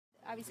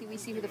Obviously, we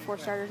see who the four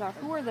starters are.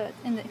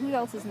 Who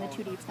else is in the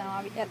two deeps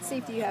now? At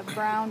safety, you have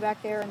Brown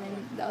back there, and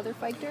then the other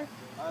fighter.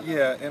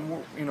 Yeah,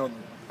 and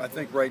I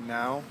think right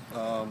now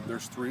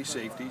there's three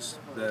safeties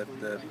that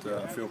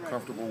feel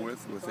comfortable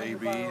with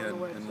AB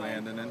and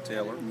Landon and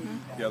Taylor.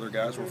 Mm-hmm. The other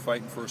guys were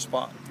fighting for a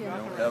spot. Yeah.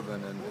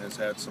 Evan has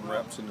had some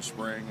reps in the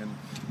spring, and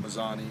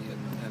Mazzani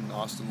and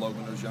Austin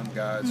Logan, those young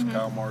guys, Mm-hmm.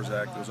 Kyle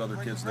Marzak, those other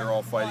kids, they're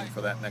all fighting for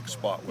that next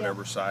spot,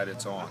 whatever side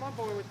it's on.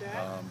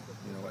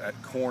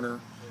 At corner,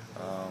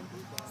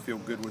 feel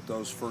good with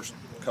those first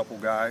couple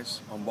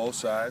guys on both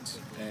sides,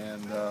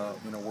 and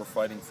we're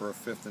fighting for a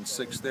fifth and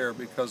sixth there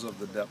because of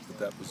the depth at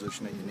that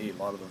position that you need.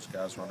 A lot of those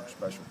guys are on our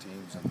special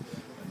teams and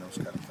those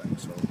kind of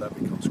things, so that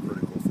becomes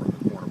critical for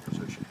the corner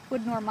position.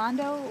 Would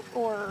Normando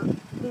or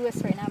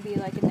Lewis right now be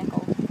like a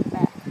nickel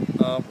back?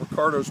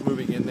 Ricardo's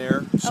moving in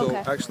there, so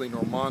Okay. actually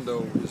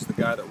Normando is the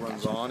guy that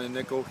runs on in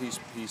nickel.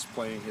 He's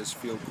playing his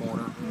field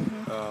corner,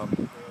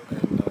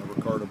 and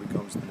Ricardo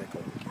becomes the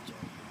nickel.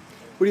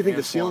 What do you think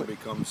the ceiling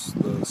becomes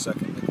the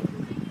second nickel?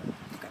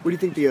 What do you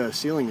think the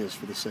ceiling is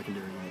for the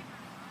secondary unit?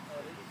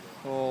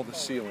 Oh, the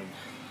ceiling.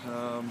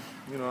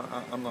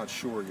 I'm not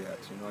sure yet.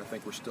 I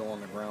think we're still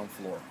on the ground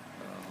floor,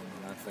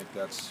 and I think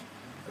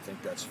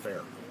that's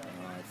fair.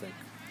 I think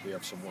we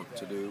have some work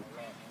to do.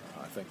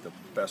 I think the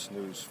best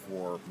news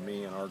for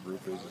me and our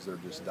group is they're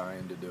just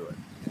dying to do it,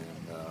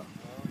 and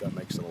that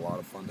makes it a lot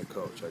of fun to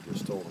coach. I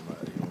just told them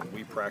when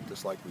we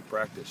practice like we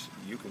practice,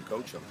 you can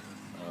coach them.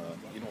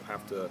 You don't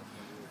have to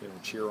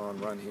cheer on,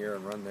 run here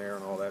and run there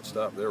and all that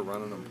stuff. They're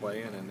running and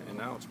playing, and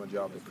now it's my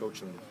job to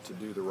coach them to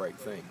do the right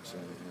things.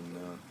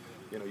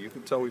 And you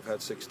can tell we've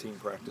had 16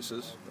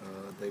 practices.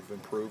 They've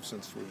improved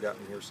since we've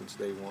gotten here since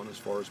day one as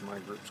far as my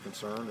group's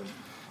concerned. And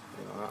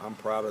I'm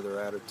proud of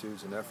their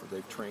attitudes and effort.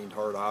 They've trained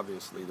hard,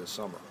 obviously, this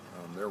summer.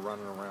 They're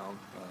running around,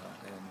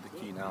 and the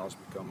key now has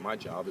become my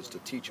job is to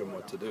teach them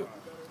what to do.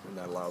 And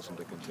that allows them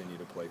to continue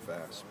to play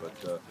fast.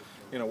 But,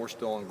 we're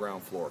still on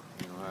ground floor.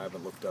 I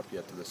haven't looked up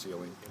yet to the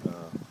ceiling.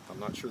 I'm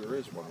not sure there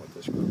is one with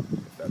this group,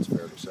 if that's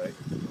fair to say.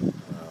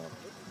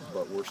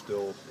 But we're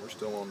still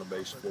on the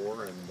base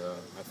floor, and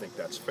I think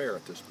that's fair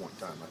at this point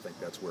in time. I think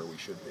that's where we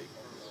should be.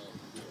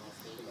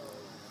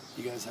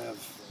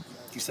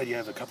 You said you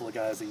have a couple of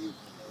guys that you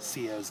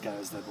see as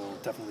guys that will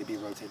definitely be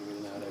rotating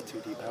in and out at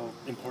 2 deep. How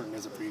important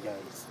is it for you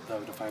guys,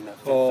 though, to find that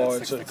fifth,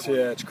 that sixth?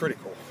 It's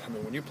critical.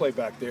 When you play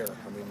back there,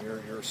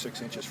 you're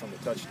 6 inches from the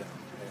touchdown,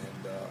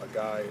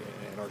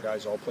 and our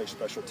guys all play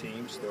special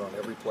teams. They're on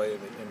every play in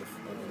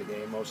the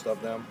game, most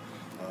of them.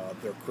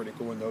 They're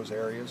critical in those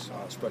areas.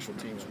 Special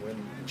teams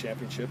win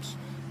championships,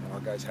 and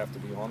our guys have to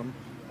be on them.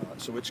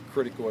 So it's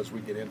critical as we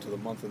get into the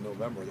month of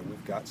November that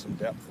we've got some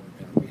depth,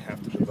 and we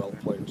have to develop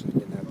players. And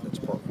again, that's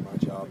part of my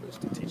job is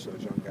to teach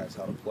those young guys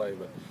how to play.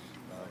 But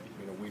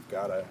we've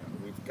got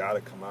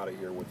to come out of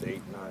here with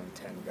 8, 9,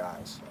 10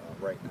 guys.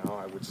 Right now,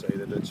 I would say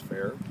that it's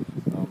fair,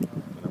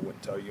 and I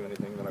wouldn't tell you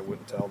anything that I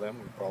wouldn't tell them.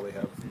 We probably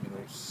have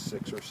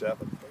 6 or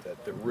 7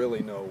 that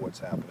really know what's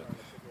happening.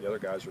 The other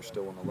guys are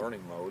still in the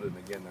learning mode, and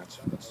again, that's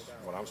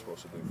what I'm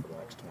supposed to do for the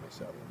next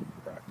 27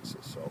 practices.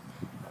 So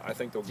I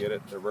think they'll get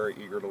it. They're very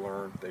eager to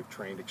learn. They've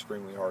trained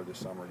extremely hard this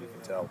summer. You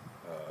can tell.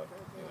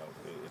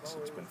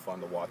 It's been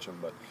fun to watch them,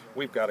 but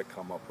we've got to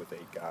come up with 8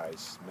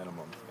 guys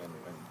minimum, and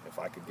if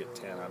I could get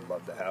 10, I'd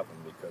love to have them,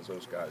 because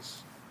those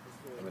guys,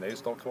 they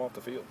just don't come off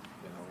the field,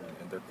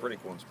 and they're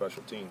critical in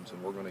special teams,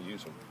 and we're going to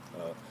use them.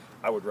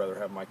 I would rather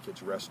have my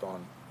kids rest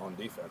on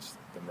defense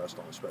than rest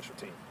on a special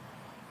team.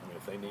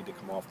 If they need to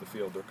come off the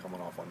field, they're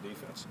coming off on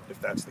defense. If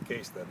that's the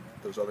case, then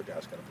those other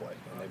guys got to play,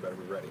 and they better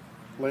be ready.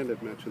 Landon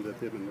mentioned that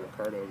him and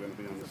Ricardo are going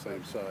to be on the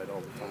same side all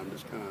the time.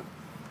 Just kind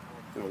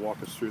of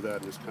walk us through that,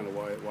 and just kind of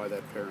why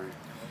that pairing.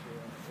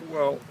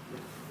 Well,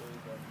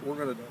 we're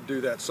going to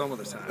do that some of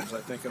the times,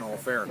 I think, in all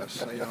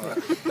fairness.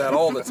 That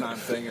all the time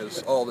thing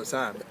is all the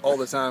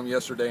time,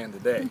 yesterday and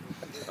today.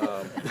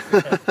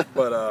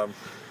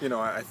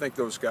 I think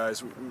those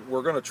guys,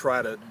 we're going to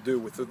try to do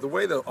with the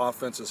way the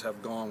offenses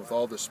have gone with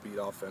all the speed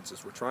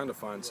offenses, we're trying to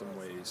find some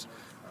ways,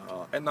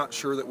 and not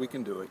sure that we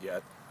can do it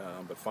yet,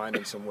 but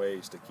finding some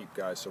ways to keep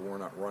guys so we're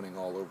not running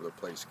all over the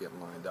place getting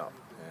lined up.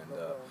 And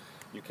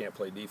you can't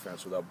play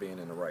defense without being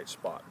in the right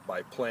spot.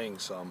 By playing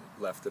some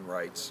left and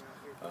rights,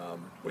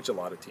 which a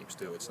lot of teams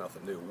do, it's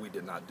nothing new. We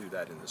did not do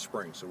that in the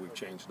spring, so we've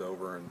changed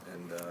over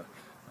and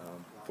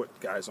put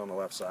guys on the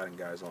left side and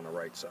guys on the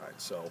right side.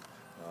 So,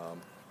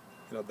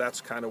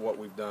 that's kind of what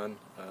we've done.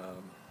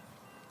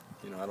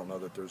 I don't know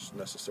that there's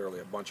necessarily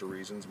a bunch of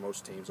reasons.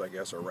 Most teams, I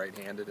guess, are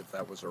right-handed, if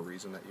that was a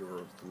reason that you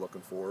were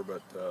looking for.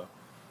 But,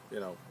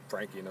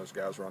 Frankie and those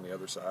guys are on the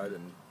other side,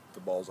 and the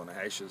ball's on the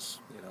hashes,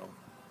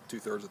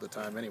 2/3 of the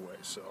time anyway.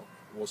 So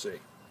we'll see.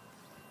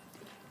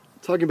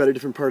 Talking about a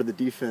different part of the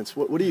defense,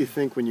 what do you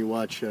think when you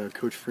watch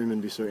Coach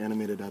Freeman be so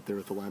animated out there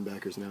with the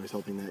linebackers? Now he's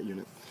helping that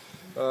unit.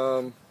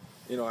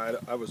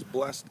 I was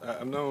blessed.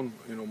 I've known,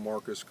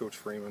 Marcus, Coach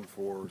Freeman,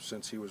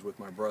 since he was with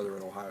my brother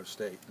at Ohio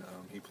State.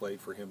 He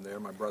played for him there.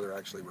 My brother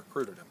actually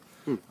recruited him.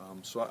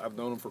 So I've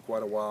known him for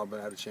quite a while.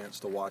 I've had a chance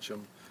to watch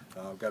him.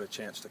 I've got a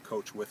chance to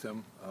coach with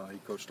him. He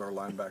coached our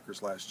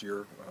linebackers last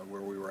year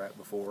where we were at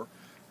before.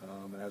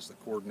 And as the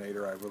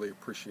coordinator, I really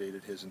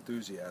appreciated his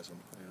enthusiasm.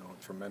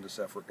 A tremendous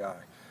effort guy.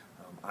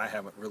 I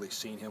haven't really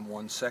seen him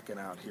 1 second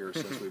out here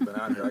since we've been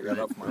out here. I got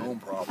up my own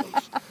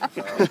problems.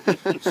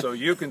 So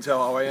you can tell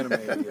how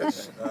animated he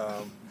is.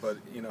 But,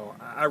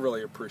 I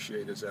really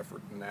appreciate his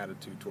effort and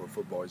attitude toward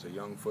football. He's a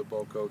young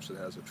football coach that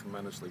has a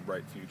tremendously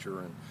bright future.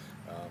 And,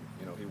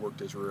 he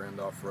worked his rear end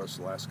off for us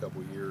the last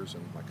couple of years.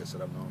 And like I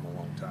said, I've known him a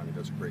long time. He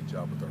does a great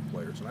job with our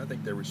players. And I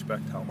think they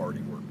respect how hard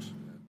he works.